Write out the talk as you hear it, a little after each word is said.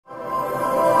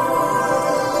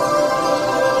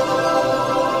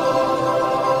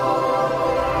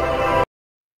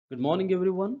morning,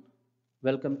 everyone.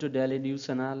 Welcome to Daily News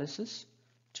Analysis.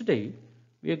 Today,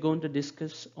 we are going to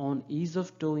discuss on Ease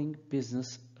of Doing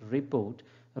Business report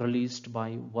released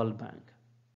by World Bank.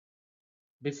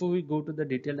 Before we go to the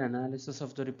detailed analysis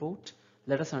of the report,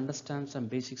 let us understand some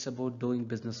basics about Doing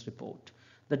Business report.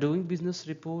 The Doing Business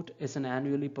report is an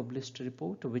annually published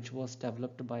report which was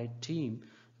developed by a team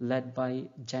led by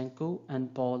Janko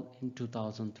and Paul in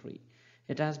 2003.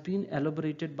 It has been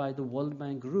elaborated by the World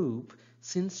Bank Group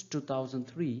since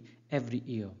 2003 every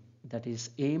year. That is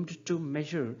aimed to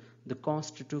measure the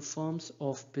cost to firms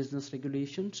of business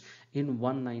regulations in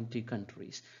 190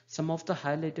 countries. Some of the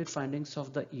highlighted findings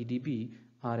of the EDB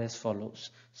are as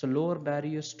follows. So lower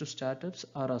barriers to startups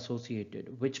are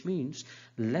associated, which means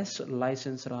less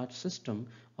license Raj system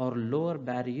or lower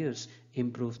barriers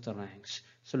improves the ranks.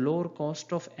 So lower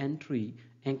cost of entry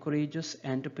encourages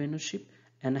entrepreneurship,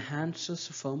 enhances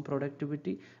firm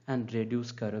productivity and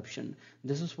reduce corruption.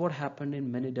 This is what happened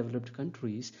in many developed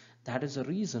countries. That is the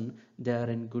reason they are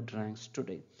in good ranks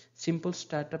today. Simple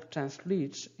startup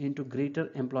translates into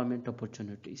greater employment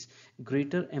opportunities.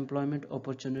 Greater employment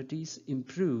opportunities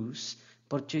improves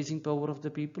purchasing power of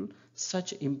the people.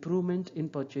 Such improvement in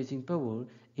purchasing power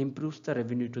improves the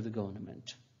revenue to the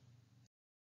government.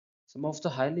 Some of the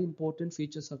highly important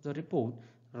features of the report: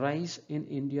 rise in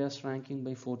India's ranking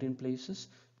by 14 places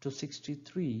to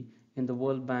 63 in the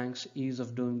World Bank's Ease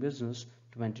of Doing Business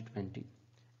 2020.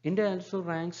 India also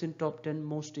ranks in top 10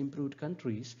 most improved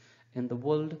countries in the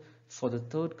world for the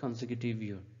third consecutive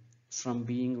year, from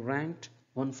being ranked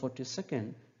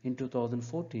 142nd in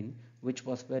 2014, which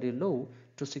was very low,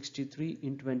 to 63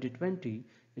 in 2020.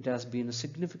 It has been a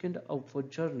significant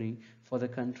upward journey for the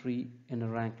country in a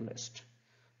rank list.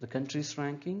 The country's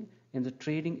ranking in the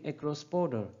trading across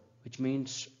border, which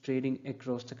means trading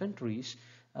across the countries,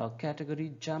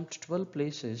 category jumped 12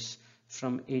 places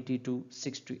from 80 to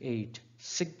 68,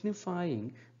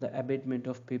 signifying the abatement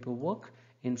of paperwork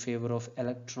in favor of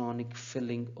electronic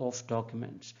filling of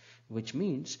documents, which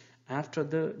means after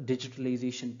the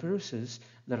digitalization process,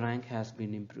 the rank has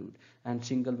been improved, and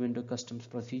single window customs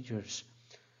procedures.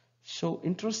 So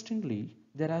interestingly,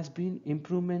 there has been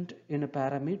improvement in a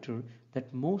parameter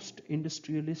that most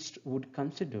industrialists would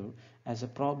consider as a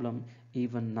problem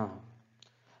even now,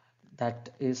 that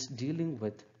is dealing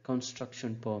with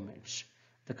construction permits.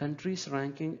 The country's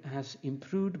ranking has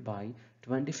improved by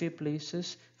 25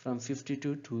 places from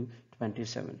 52 to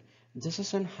 27. This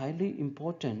is a highly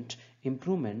important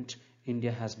improvement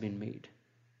India has been made.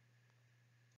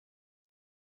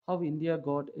 How India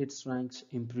got its ranks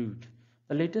improved.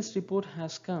 The latest report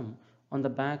has come on the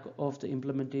back of the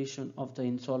implementation of the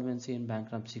Insolvency and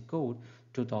Bankruptcy Code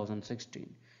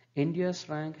 2016. India's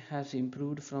rank has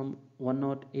improved from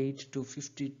 108 to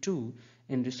 52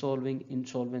 in resolving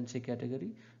insolvency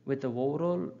category, with the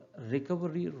overall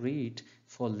recovery rate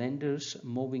for lenders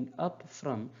moving up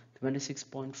from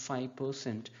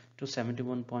 26.5% to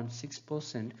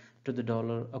 71.6% to the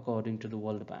dollar according to the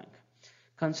World Bank.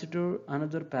 Consider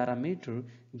another parameter,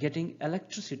 getting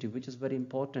electricity, which is very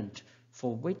important,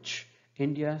 for which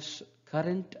India's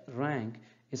current rank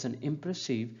is an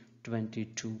impressive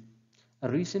 22.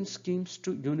 Recent schemes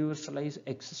to universalize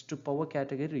access to power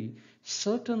category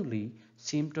certainly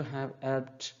seem to have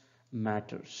helped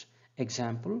matters.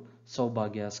 Example,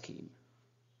 Saubhagya scheme.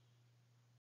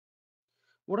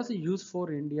 What is the use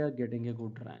for India getting a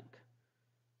good rank?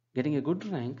 Getting a good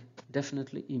rank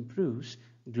definitely improves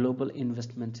global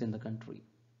investments in the country,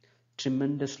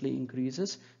 tremendously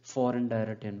increases foreign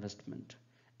direct investment,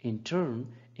 in turn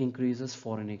increases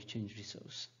foreign exchange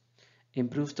reserves,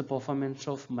 improves the performance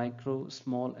of micro,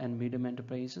 small and medium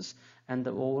enterprises and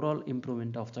the overall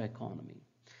improvement of the economy,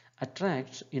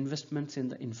 attracts investments in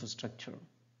the infrastructure,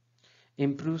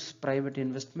 improves private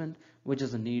investment, which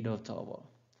is the need of the hour.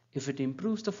 If it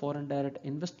improves the foreign direct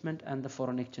investment and the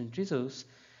foreign exchange reserves,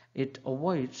 it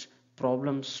avoids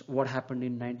problems what happened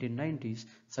in 1990s,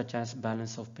 such as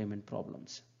balance of payment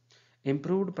problems.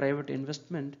 Improved private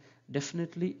investment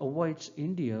definitely avoids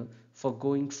India for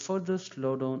going further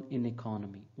slowdown in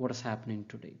economy, what is happening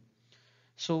today.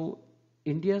 So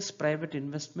India's private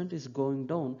investment is going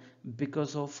down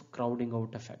because of crowding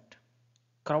out effect.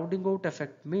 Crowding out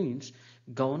effect means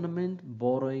government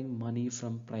borrowing money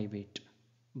from private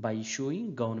by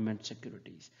issuing government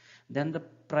securities. Then the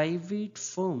private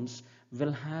firms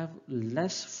will have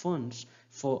less funds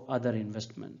for other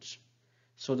investments.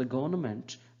 So the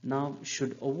government now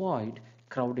should avoid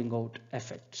crowding out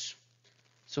effects.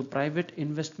 So private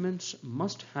investments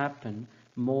must happen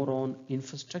more on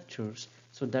infrastructures,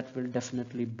 so that will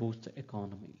definitely boost the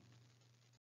economy.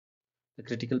 The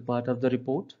critical part of the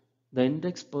report: The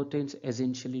index pertains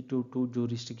essentially to two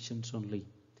jurisdictions only,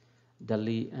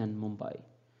 Delhi and Mumbai,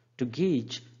 to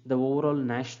gauge the overall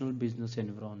national business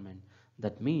environment.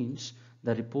 That means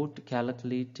the report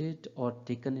calculated or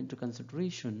taken into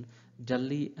consideration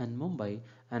Delhi and Mumbai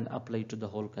and applied to the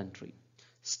whole country.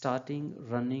 Starting,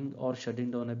 running, or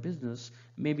shutting down a business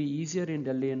may be easier in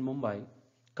Delhi and Mumbai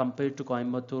compared to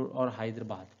Coimbatore or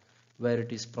Hyderabad, where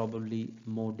it is probably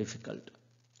more difficult.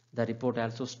 The report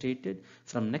also stated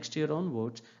from next year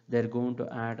onwards they are going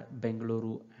to add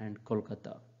Bengaluru and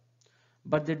Kolkata.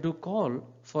 But they do call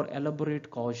for elaborate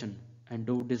caution and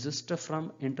do desist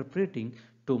from interpreting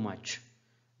too much.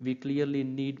 We clearly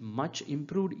need much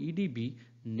improved EDB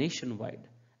nationwide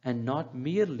and not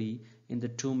merely in the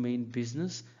two main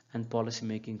business and policy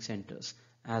making centers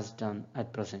as done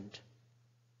at present.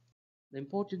 The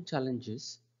important challenge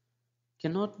is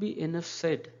cannot be enough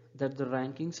said that the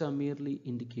rankings are merely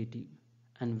indicative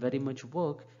and very much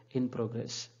work in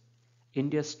progress.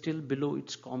 India is still below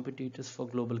its competitors for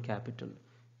global capital,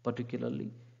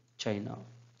 particularly China,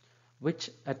 which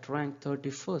at rank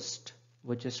 31st,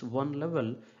 which is one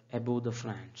level above the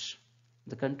France.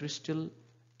 The country still,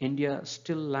 India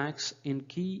still lacks in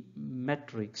key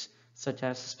metrics such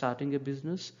as starting a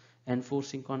business,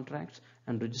 enforcing contracts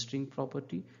and registering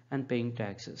property and paying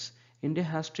taxes. India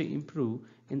has to improve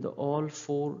in the all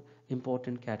four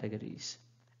important categories.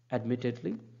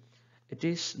 Admittedly, it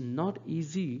is not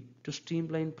easy to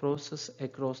streamline process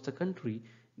across the country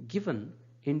given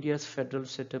India's federal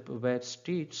setup where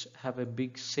states have a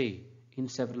big say in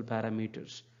several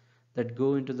parameters that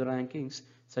go into the rankings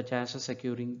such as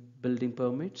securing building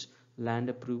permits, land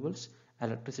approvals,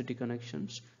 electricity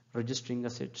connections, registering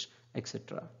assets,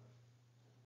 etc.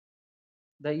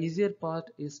 The easier part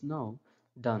is now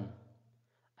done,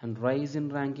 and rise in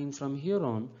ranking from here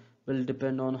on will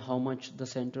depend on how much the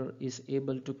center is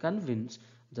able to convince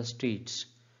the states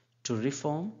to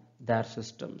reform their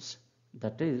systems.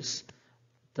 That is,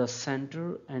 the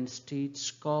center and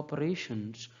states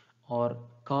cooperations or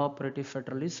cooperative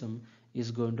federalism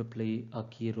is going to play a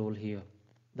key role here.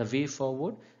 The way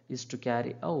forward is to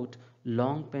carry out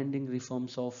long pending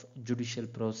reforms of judicial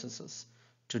processes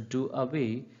to do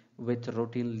away with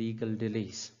routine legal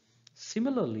delays.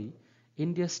 Similarly,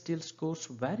 India still scores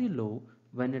very low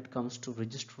when it comes to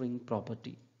registering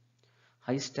property.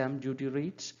 High stamp duty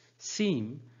rates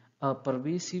seem a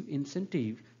pervasive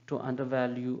incentive to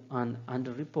undervalue and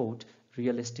underreport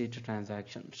real estate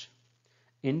transactions.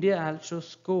 India also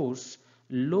scores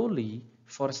lowly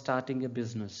for starting a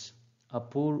business, a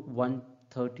poor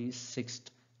 136th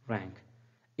rank,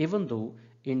 even though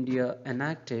India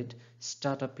enacted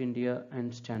Startup India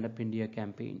and Stand Up India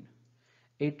campaign.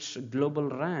 Its global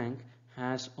rank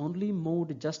has only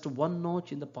moved just one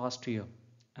notch in the past year,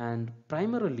 and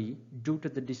primarily due to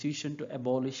the decision to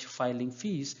abolish filing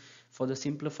fees for the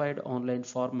simplified online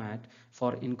format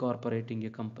for incorporating a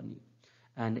company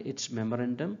and its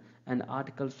memorandum and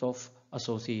articles of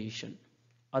association.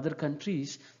 Other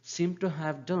countries seem to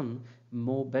have done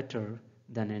more better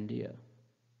than India.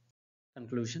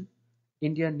 Conclusion: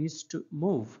 India needs to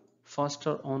move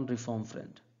faster on reform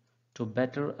front to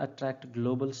better attract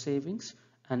global savings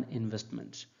and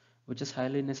investments, which is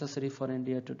highly necessary for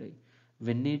India today.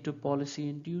 We need to policy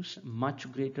induce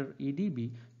much greater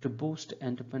EDB to boost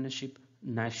entrepreneurship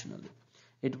nationally.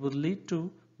 It would lead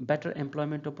to better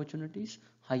employment opportunities,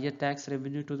 higher tax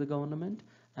revenue to the government,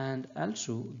 and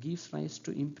also gives rise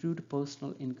to improved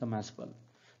personal income as well.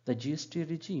 The GST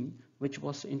regime, which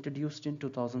was introduced in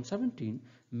 2017,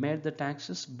 made the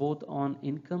taxes both on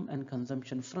income and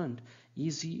consumption front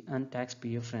easy and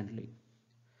taxpayer friendly.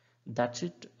 That's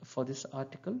it for this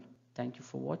article. Thank you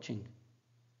for watching.